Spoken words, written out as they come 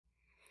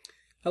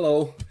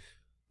Hello,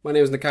 my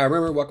name is Nakia.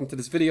 Remember, welcome to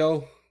this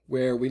video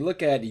where we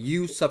look at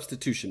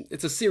U-Substitution.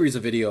 It's a series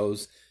of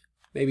videos,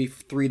 maybe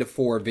 3 to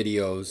 4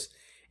 videos,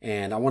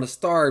 and I want to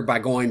start by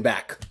going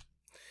back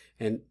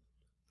and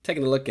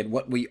taking a look at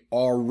what we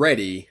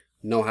already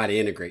know how to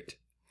integrate.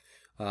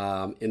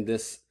 In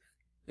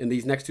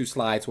these next 2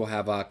 slides, we'll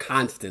have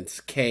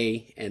constants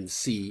K and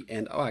C,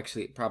 and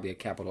actually probably a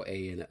capital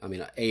A and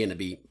an A and a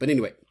B. But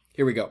anyway,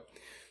 here we go.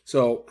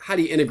 So how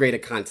do you integrate a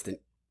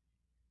constant?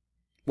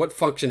 What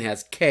function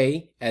has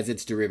K as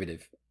its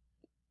derivative?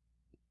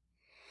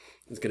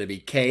 It's going to be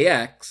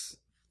Kx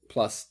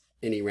plus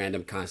any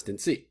random constant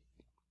C.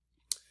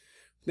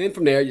 Then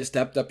from there, you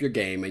stepped up your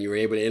game and you were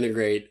able to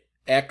integrate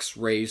x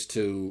raised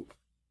to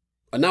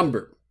a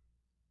number.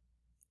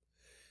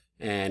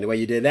 And the way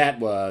you did that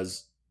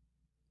was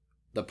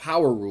the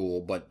power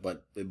rule, but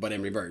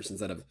in reverse.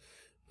 Instead of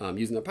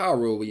using the power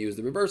rule, we use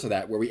the reverse of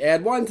that, where we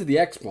add 1 to the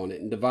exponent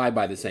and divide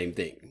by the same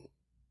thing.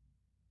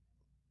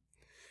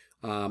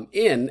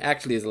 N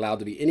actually is allowed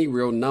to be any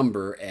real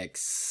number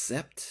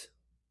except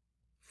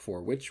for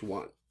which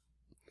one?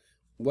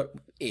 What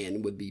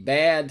n would be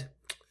bad?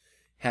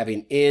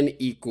 Having n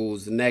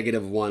equals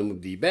 -1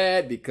 would be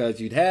bad because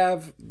you'd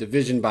have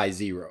division by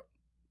 0.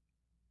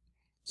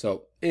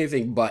 So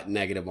anything but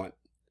 -1.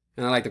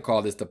 And I like to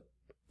call this the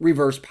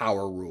reverse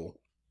power rule.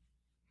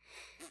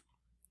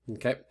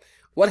 Okay.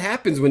 What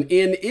happens when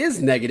n is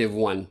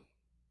 -1?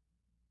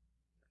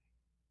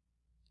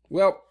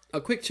 Well, a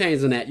quick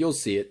change on that, you'll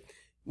see it.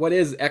 What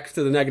is x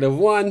to the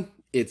 -1?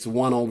 It's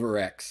 1 over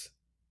x.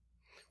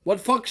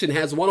 What function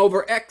has 1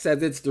 over x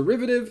as its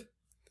derivative?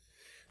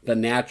 The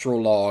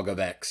natural log of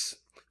x.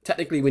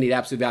 Technically, we need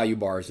absolute value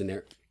bars in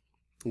there.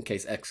 In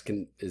case x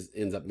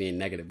ends up being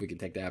negative, we can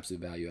take the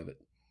absolute value of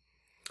it.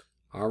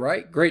 All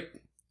right, great.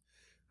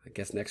 I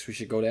guess next we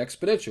should go to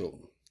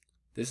exponential.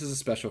 This is a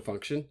special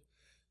function.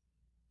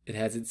 It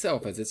has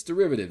itself as its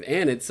derivative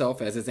and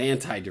itself as its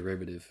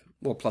antiderivative,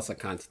 well, plus a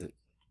constant.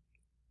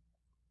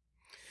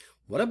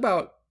 What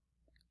about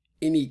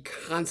any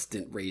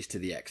constant raised to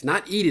the x?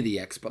 Not e to the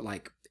x, but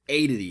like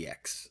a to the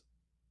x,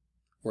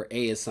 where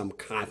a is some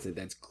constant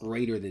that's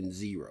greater than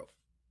 0.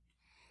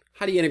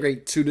 How do you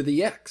integrate 2 to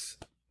the x?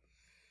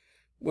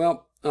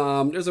 Well,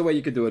 there's a way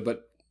you could do it,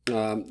 but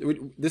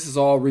this is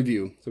all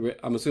review. So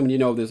I'm assuming you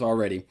know this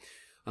already.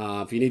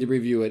 If you need to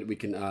review it, we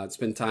can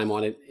spend time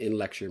on it in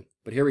lecture.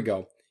 But here we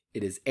go.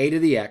 It is a to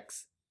the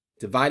x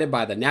divided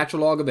by the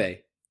natural log of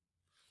a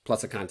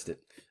plus a constant.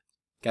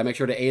 Gotta make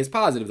sure the a is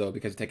positive though,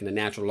 because you're taking the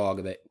natural log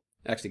of a.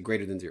 Actually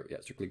greater than 0.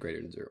 Yeah, strictly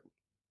greater than 0.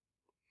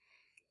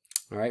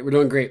 All right, we're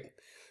doing great.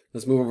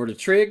 Let's move over to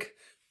trig.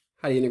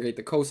 How do you integrate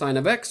the cosine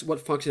of x?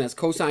 What function has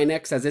cosine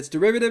x as its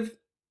derivative?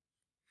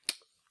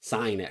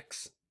 Sine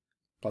x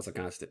plus a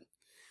constant.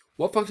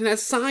 What function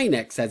has sine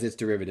x as its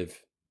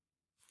derivative?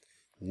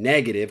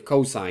 Negative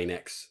cosine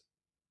x.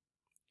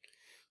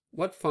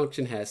 What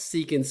function has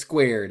secant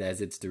squared as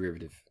its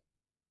derivative?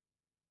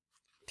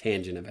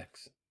 Tangent of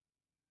x.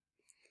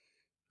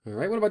 All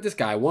right, what about this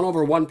guy? 1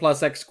 over 1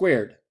 plus x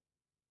squared.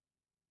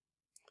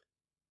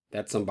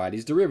 That's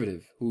somebody's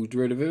derivative. Whose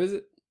derivative is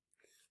it?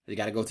 You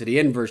got to go to the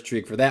inverse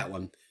trig for that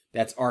one.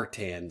 That's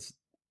arctans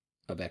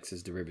of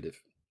x's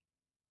derivative.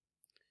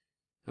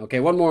 Okay,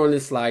 one more on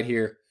this slide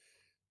here.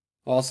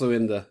 Also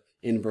in the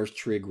inverse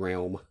trig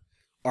realm.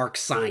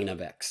 Arcsine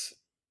of x.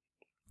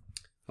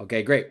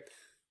 Okay, great.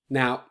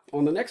 Now,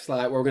 on the next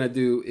slide, what we're going to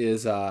do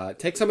is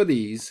take some of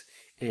these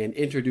and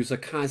introduce a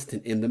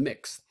constant in the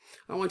mix.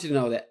 I want you to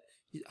know that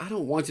I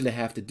don't want you to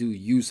have to do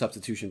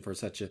U-substitution for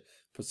such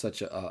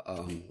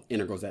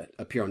integrals that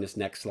appear on this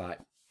next slide.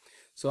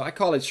 So I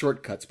call it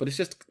shortcuts, but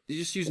you're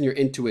just using your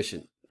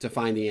intuition to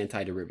find the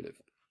antiderivative.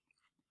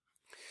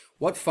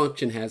 What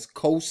function has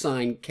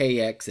cosine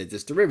kx as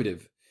its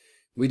derivative?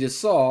 We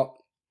just saw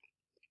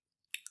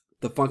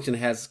the function that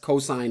has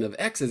cosine of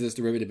x as its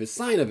derivative is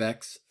sine of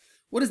x.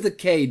 What does the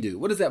k do?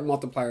 What does that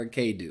multiplier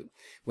k do?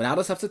 Without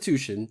a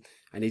substitution,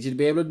 I need you to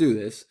be able to do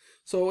this.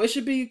 So it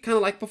should be kind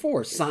of like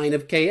before, sine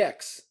of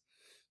kx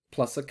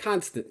plus a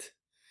constant.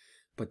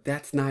 But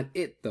that's not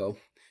it though.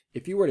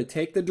 If you were to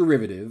take the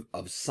derivative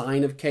of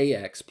sine of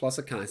kx plus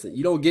a constant,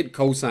 you don't get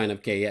cosine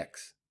of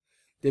kx.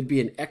 There'd be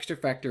an extra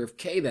factor of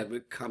k that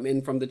would come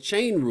in from the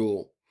chain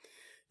rule.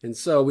 And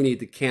so we need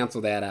to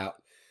cancel that out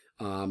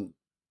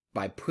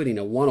by putting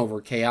a 1 over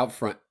k out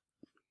front.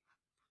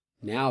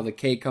 Now the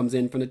k comes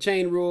in from the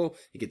chain rule.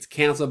 It gets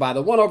canceled by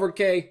the 1 over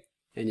k,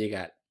 and you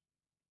got,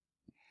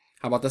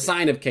 how about the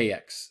sine of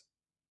kx?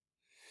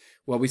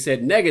 Well, we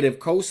said negative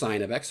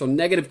cosine of x, so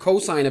negative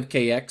cosine of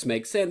kx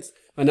makes sense.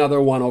 Another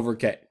 1 over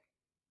k.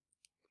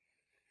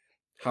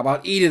 How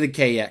about e to the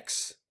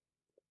kx?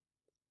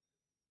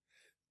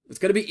 It's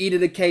going to be e to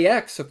the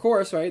kx, of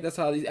course, right? That's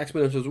how these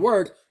exponentials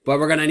work, but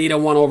we're going to need a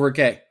 1 over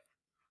k.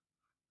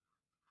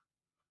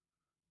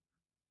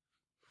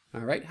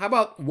 All right, how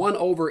about 1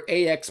 over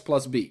ax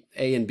plus b?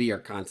 A and b are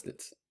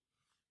constants.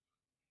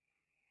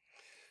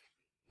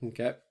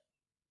 Okay.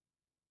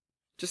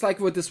 Just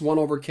like with this 1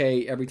 over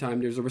k, every time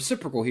there's a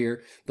reciprocal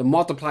here, the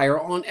multiplier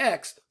on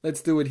x,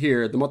 let's do it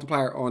here. The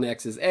multiplier on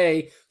x is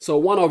a, so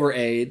 1 over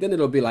a, then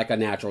it'll be like a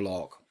natural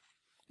log,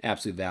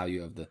 absolute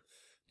value of the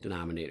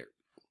denominator.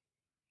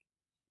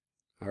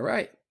 All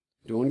right,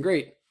 doing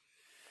great.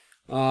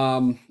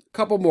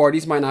 Couple more.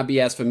 These might not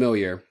be as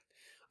familiar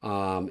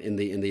in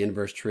the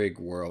inverse trig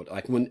world.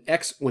 Like when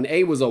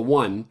a was a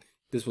 1,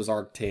 this was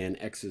arctan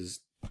x's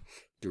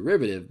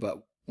derivative,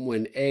 but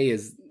when a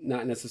is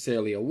not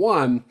necessarily a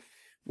 1,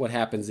 what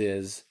happens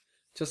is,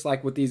 just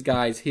like with these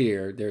guys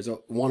here, there's a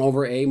 1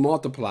 over a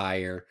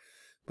multiplier,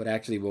 but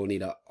actually we'll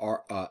need a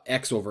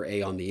x over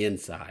a on the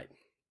inside.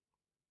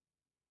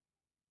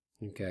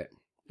 Okay,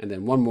 and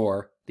then one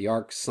more, the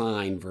arc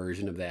sine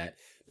version of that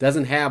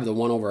doesn't have the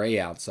 1 over a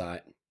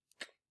outside.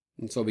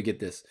 And so we get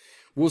this.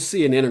 We'll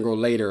see an integral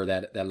later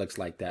that looks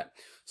like that.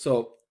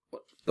 So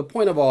the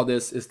point of all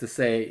this is to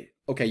say,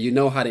 okay, you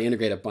know how to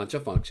integrate a bunch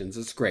of functions.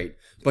 It's great,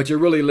 but you're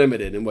really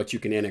limited in what you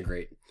can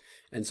integrate.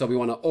 And so we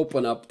want to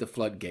open up the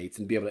floodgates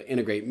and be able to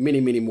integrate many,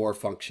 many more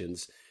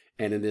functions.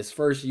 And in this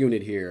first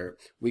unit here,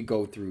 we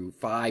go through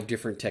 5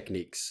 different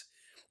techniques.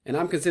 And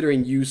I'm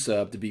considering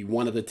U-sub to be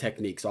one of the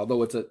techniques.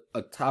 Although it's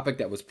a topic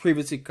that was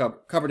previously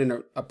covered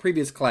in a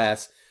previous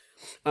class,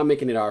 I'm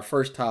making it our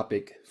first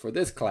topic for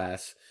this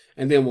class.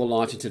 And then we'll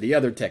launch into the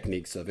other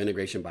techniques of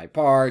integration by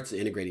parts,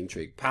 integrating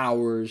trig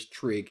powers,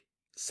 trig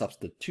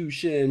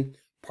substitution,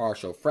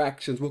 partial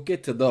fractions. We'll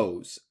get to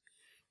those.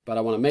 But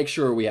I want to make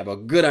sure we have a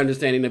good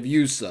understanding of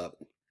U-sub.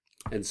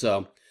 And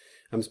so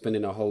I'm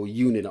spending a whole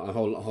unit, a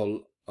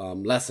whole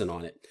lesson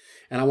on it.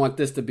 And I want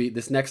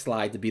this next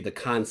slide to be the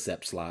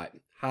concept slide.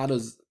 How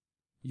does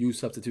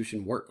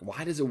U-substitution work?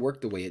 Why does it work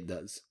the way it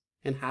does?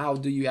 And how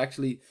do you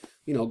actually,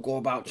 go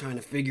about trying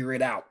to figure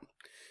it out?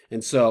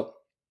 And so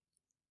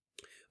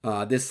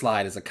this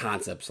slide is a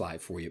concept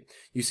slide for you.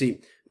 You see,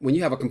 when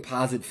you have a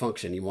composite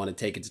function, you want to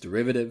take its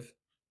derivative,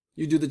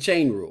 you do the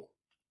chain rule.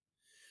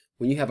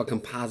 When you have a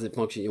composite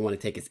function, you want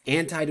to take its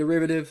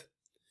antiderivative,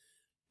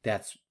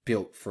 that's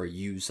built for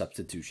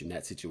U-substitution,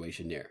 that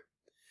situation there.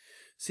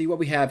 See, what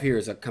we have here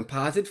is a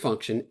composite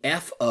function,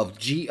 f of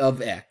g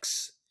of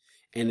x,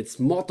 and it's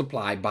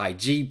multiplied by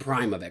g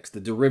prime of x, the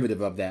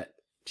derivative of that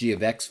g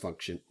of x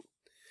function.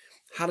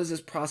 How does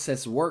this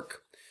process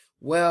work?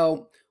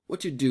 Well,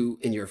 what you do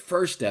in your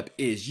first step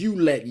is you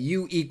let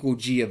u equal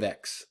g of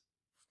x.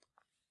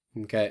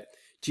 Okay,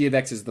 g of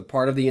x is the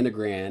part of the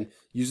integrand.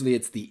 Usually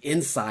it's the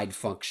inside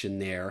function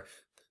there,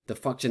 the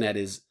function that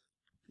is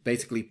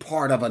basically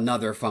part of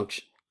another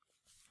function.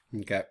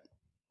 Okay.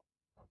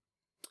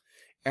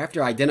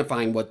 After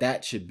identifying what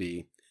that should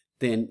be,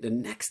 then the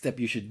next step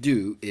you should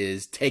do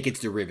is take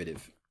its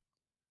derivative.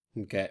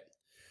 Okay.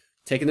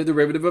 Taking the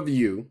derivative of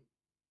u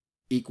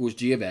equals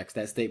g of x,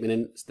 that statement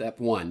in step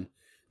 1,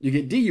 you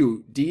get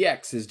du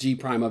dx is g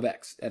prime of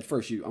x. At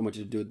first, I want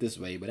you to do it this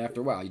way, but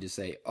after a while, you just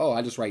say, oh,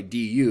 I just write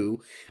du.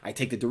 I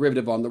take the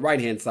derivative on the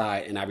right-hand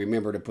side, and I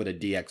remember to put a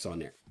dx on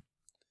there.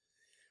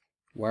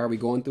 Why are we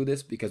going through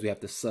this? Because we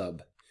have to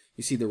sub.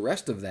 You see, the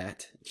rest of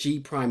that, g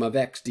prime of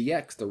x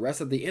dx, the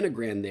rest of the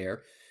integrand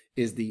there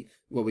is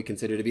what we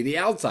consider to be the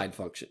outside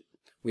function.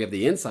 We have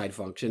the inside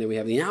function, and we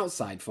have the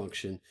outside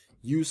function.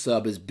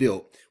 U-sub is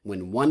built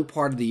when one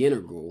part of the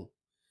integral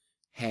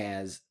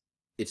has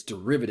its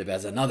derivative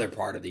as another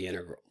part of the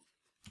integral.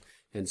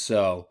 And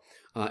so,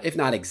 if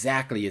not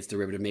exactly its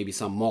derivative, maybe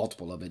some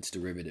multiple of its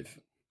derivative.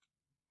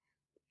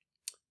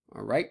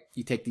 All right,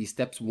 you take these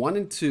steps 1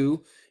 and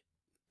 2,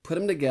 put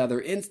them together.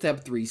 In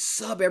step 3,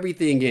 sub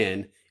everything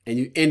in, and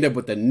you end up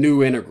with a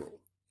new integral.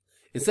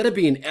 Instead of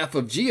being f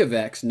of g of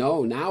x,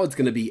 no, now it's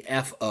going to be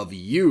f of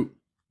u.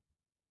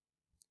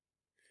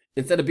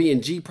 Instead of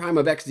being g prime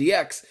of x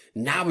dx,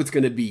 now it's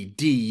going to be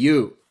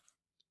du.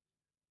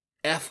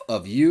 F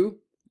of u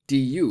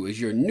du is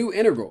your new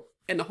integral.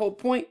 And the whole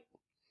point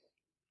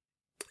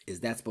is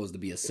that's supposed to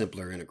be a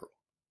simpler integral.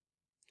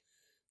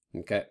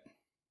 Okay?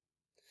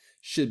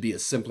 Should be a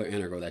simpler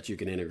integral that you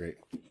can integrate.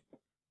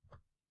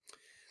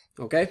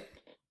 Okay?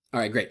 All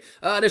right, great.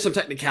 There's some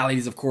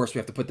technicalities, of course. We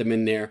have to put them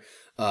in there.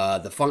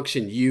 The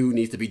function u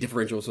needs to be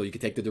differential so you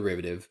can take the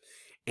derivative.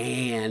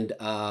 And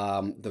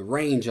the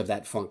range of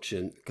that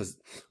function, because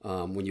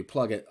when you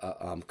plug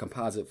a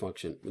composite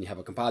function, when you have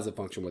a composite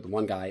function with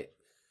one guy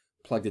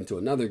plugged into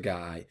another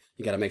guy,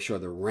 you got to make sure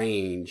the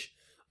range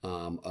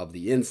of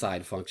the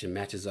inside function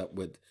matches up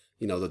with,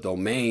 the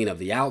domain of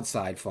the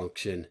outside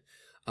function.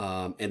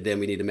 And then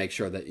we need to make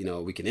sure that,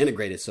 we can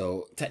integrate it.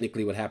 So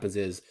technically what happens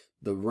is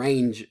the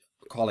range,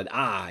 call it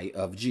I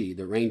of G,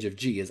 the range of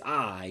G is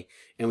I,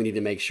 and we need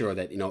to make sure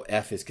that,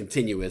 F is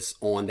continuous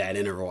on that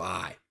integral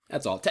I.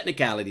 That's all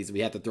technicalities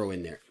we have to throw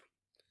in there.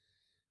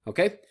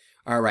 Okay.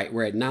 All right.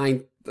 We're at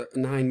 9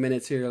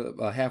 minutes here,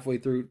 halfway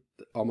through,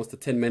 almost to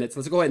 10 minutes.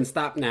 Let's go ahead and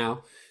stop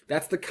now.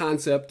 That's the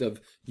concept of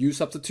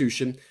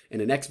U-substitution. In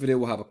the next video,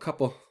 we'll have a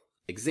couple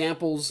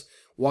examples,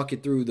 walk you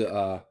through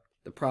the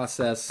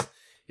process.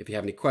 If you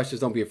have any questions,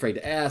 don't be afraid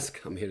to ask.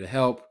 I'm here to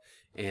help.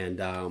 And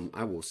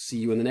I will see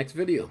you in the next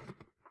video.